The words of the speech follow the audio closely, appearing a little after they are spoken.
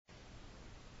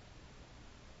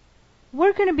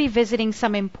We're going to be visiting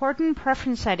some important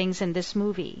preference settings in this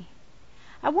movie.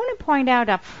 I want to point out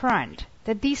up front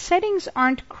that these settings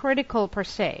aren't critical per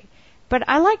se, but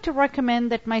I like to recommend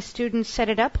that my students set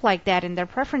it up like that in their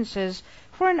preferences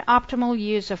for an optimal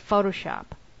use of Photoshop.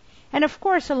 And of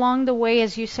course, along the way,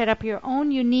 as you set up your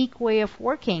own unique way of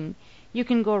working, you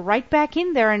can go right back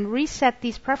in there and reset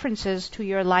these preferences to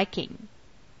your liking.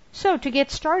 So to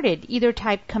get started, either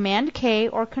type Command K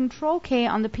or Control K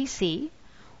on the PC,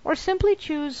 or simply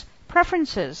choose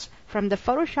Preferences from the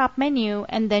Photoshop menu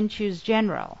and then choose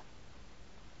General.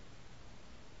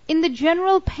 In the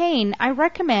General pane, I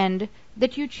recommend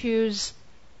that you choose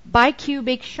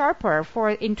Bicubic Sharper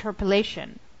for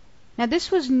interpolation. Now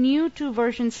this was new to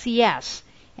version CS,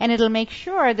 and it'll make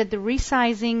sure that the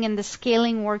resizing and the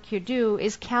scaling work you do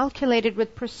is calculated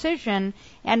with precision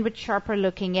and with sharper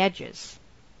looking edges.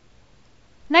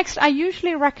 Next, I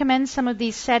usually recommend some of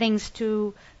these settings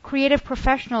to creative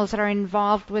professionals that are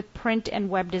involved with print and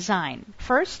web design.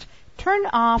 First, turn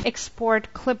off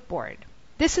Export Clipboard.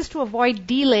 This is to avoid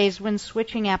delays when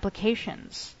switching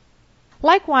applications.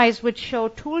 Likewise with Show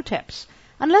Tooltips.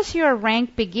 Unless you're a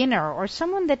rank beginner or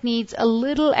someone that needs a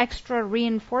little extra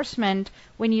reinforcement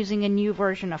when using a new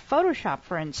version of Photoshop,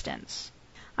 for instance.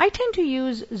 I tend to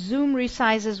use Zoom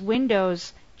Resizes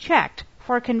Windows checked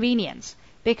for convenience,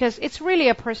 because it's really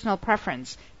a personal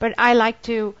preference, but I like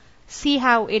to see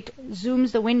how it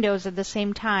zooms the windows at the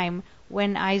same time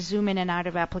when I zoom in and out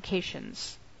of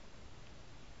applications.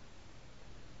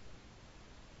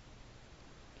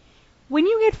 When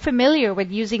you get familiar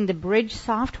with using the Bridge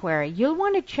software, you'll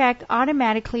want to check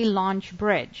Automatically Launch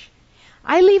Bridge.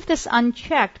 I leave this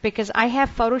unchecked because I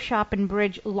have Photoshop and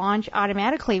Bridge launch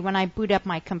automatically when I boot up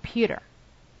my computer.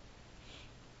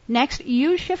 Next,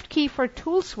 use Shift key for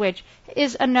tool switch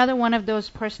is another one of those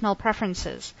personal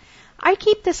preferences. I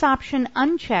keep this option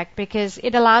unchecked because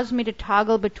it allows me to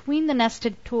toggle between the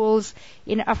nested tools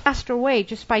in a faster way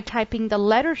just by typing the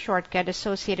letter shortcut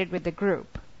associated with the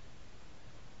group.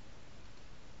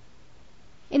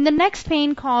 In the next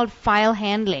pane called File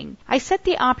Handling, I set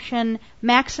the option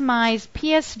Maximize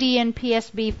PSD and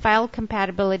PSB file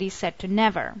compatibility set to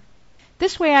Never.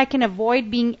 This way I can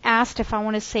avoid being asked if I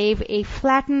want to save a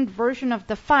flattened version of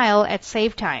the file at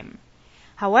save time.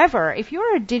 However, if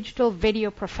you're a digital video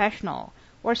professional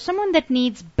or someone that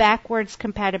needs backwards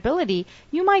compatibility,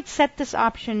 you might set this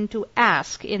option to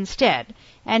Ask instead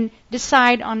and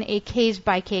decide on a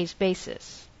case-by-case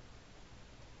basis.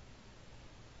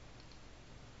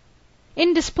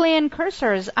 In Display and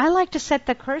Cursors, I like to set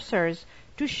the cursors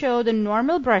to show the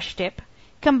normal brush tip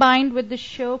combined with the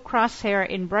Show Crosshair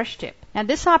in Brush Tip. Now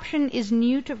this option is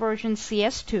new to version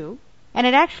CS2, and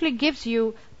it actually gives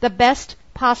you the best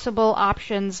possible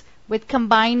options with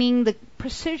combining the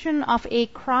precision of a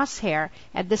crosshair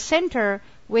at the center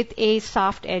with a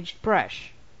soft-edged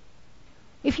brush.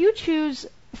 If you choose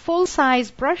full-size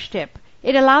brush tip,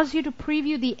 it allows you to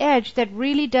preview the edge that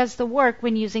really does the work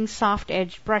when using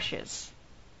soft-edged brushes.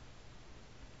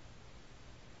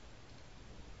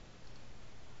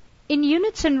 In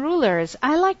Units and Rulers,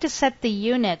 I like to set the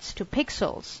units to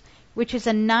pixels, which is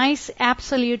a nice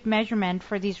absolute measurement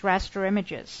for these raster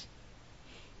images.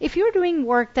 If you're doing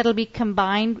work that'll be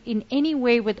combined in any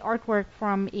way with artwork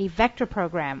from a vector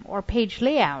program or page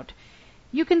layout,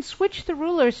 you can switch the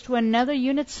rulers to another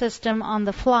unit system on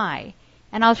the fly,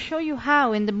 and I'll show you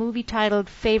how in the movie titled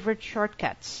Favorite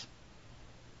Shortcuts.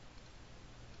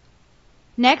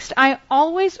 Next, I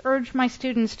always urge my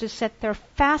students to set their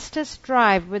fastest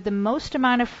drive with the most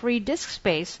amount of free disk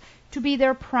space to be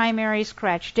their primary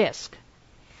scratch disk.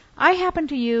 I happen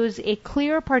to use a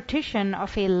clear partition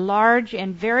of a large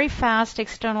and very fast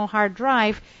external hard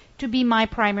drive to be my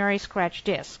primary scratch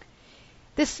disk.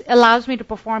 This allows me to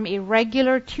perform a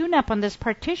regular tune-up on this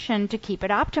partition to keep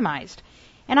it optimized,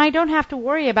 and I don't have to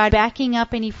worry about backing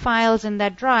up any files in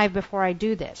that drive before I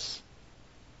do this.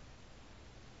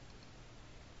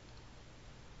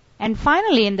 And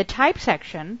finally, in the Type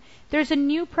section, there's a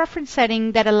new preference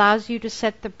setting that allows you to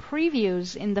set the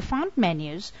previews in the font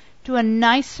menus to a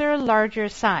nicer, larger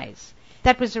size.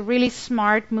 That was a really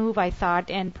smart move, I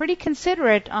thought, and pretty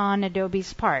considerate on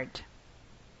Adobe's part.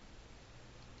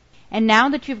 And now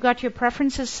that you've got your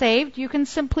preferences saved, you can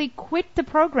simply quit the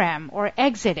program or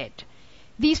exit it.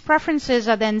 These preferences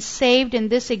are then saved in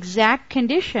this exact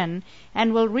condition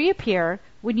and will reappear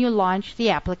when you launch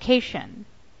the application.